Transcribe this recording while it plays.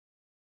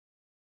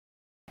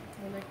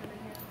when they come in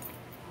here.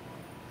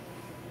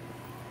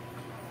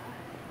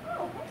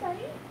 Oh, hi,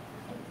 buddy.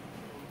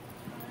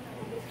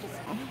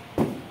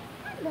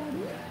 Hi,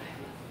 buddy.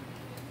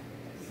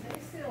 Stay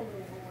still,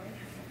 little boy.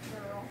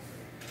 Girl.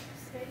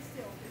 Stay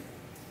still.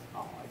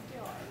 Oh,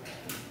 darling.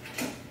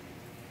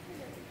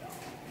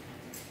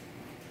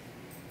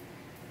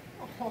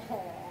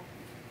 Oh,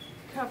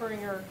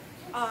 covering her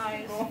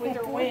eyes with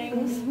her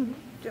wings.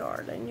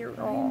 Darling, you're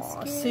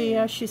all. See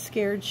how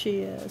scared she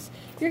is.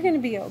 You're going to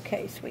be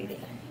okay, sweetie.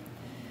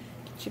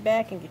 Get you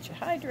back and get you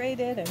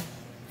hydrated. And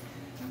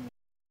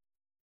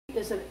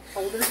is an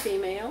older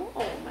female.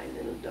 Oh, my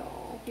little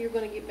doll. You're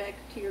going to get back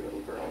to your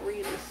little girl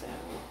really soon.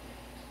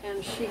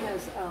 And she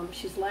has,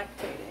 she's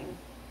lactating.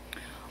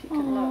 If you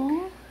can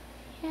look.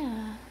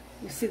 Yeah.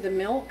 You see the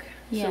milk?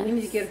 Yes. So we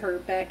need to get her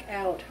back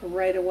out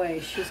right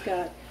away. She's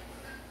got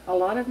a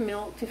lot of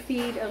milk to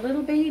feed a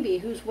little baby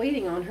who's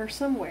waiting on her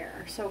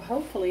somewhere. So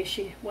hopefully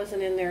she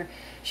wasn't in there.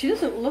 She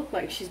doesn't look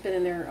like she's been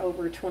in there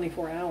over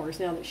 24 hours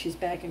now that she's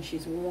back and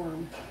she's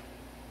warm.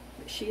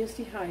 But she is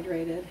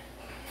dehydrated.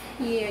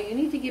 Yeah, you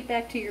need to get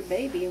back to your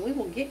baby, and we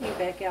will get you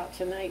back out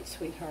tonight,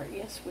 sweetheart.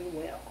 Yes, we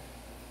will.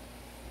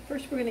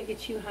 First, we're going to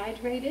get you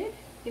hydrated.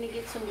 Going to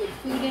get some good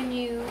food in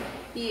you.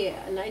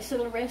 Yeah, a nice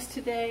little rest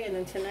today, and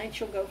then tonight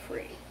you'll go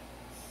free.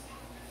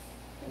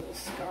 A little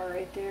scar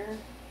right there.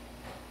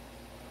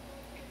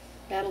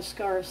 Battle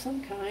scar of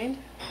some kind.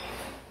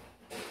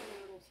 A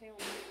little tail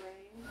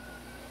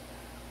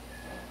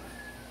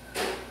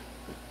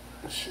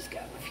membrane. She's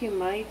got a few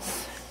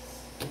mites.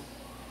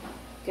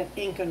 Got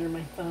ink under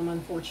my thumb,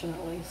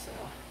 unfortunately,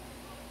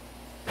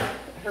 so.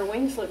 Her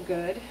wings look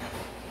good.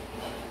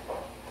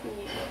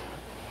 Yeah.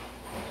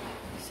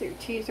 So her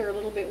teeth are a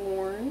little bit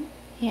worn.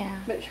 Yeah.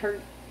 But her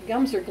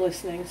gums are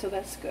glistening, so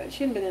that's good.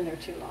 She hasn't been in there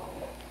too long.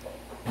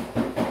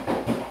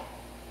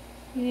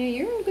 Yeah,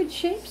 you're in good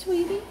shape,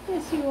 sweetie.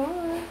 Yes, you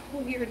are.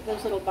 We'll get rid of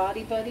those little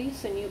body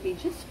buddies, and you'll be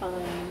just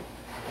fine.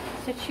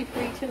 Set you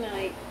free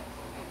tonight.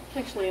 It's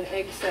actually an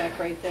egg sac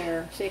right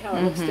there. See how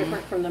it looks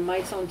different from the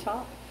mites on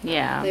top?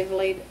 Yeah. They've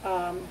laid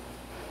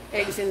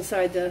eggs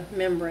inside the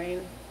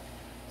membrane.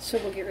 So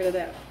we'll get rid of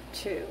that,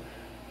 too.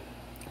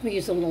 We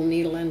use a little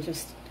needle and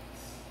just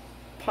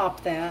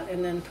pop that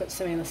and then put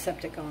some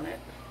antiseptic on it.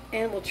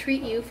 And we'll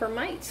treat you for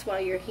mites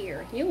while you're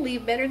here. You'll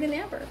leave better than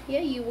ever. Yeah,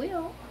 you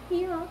will.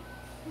 Yeah.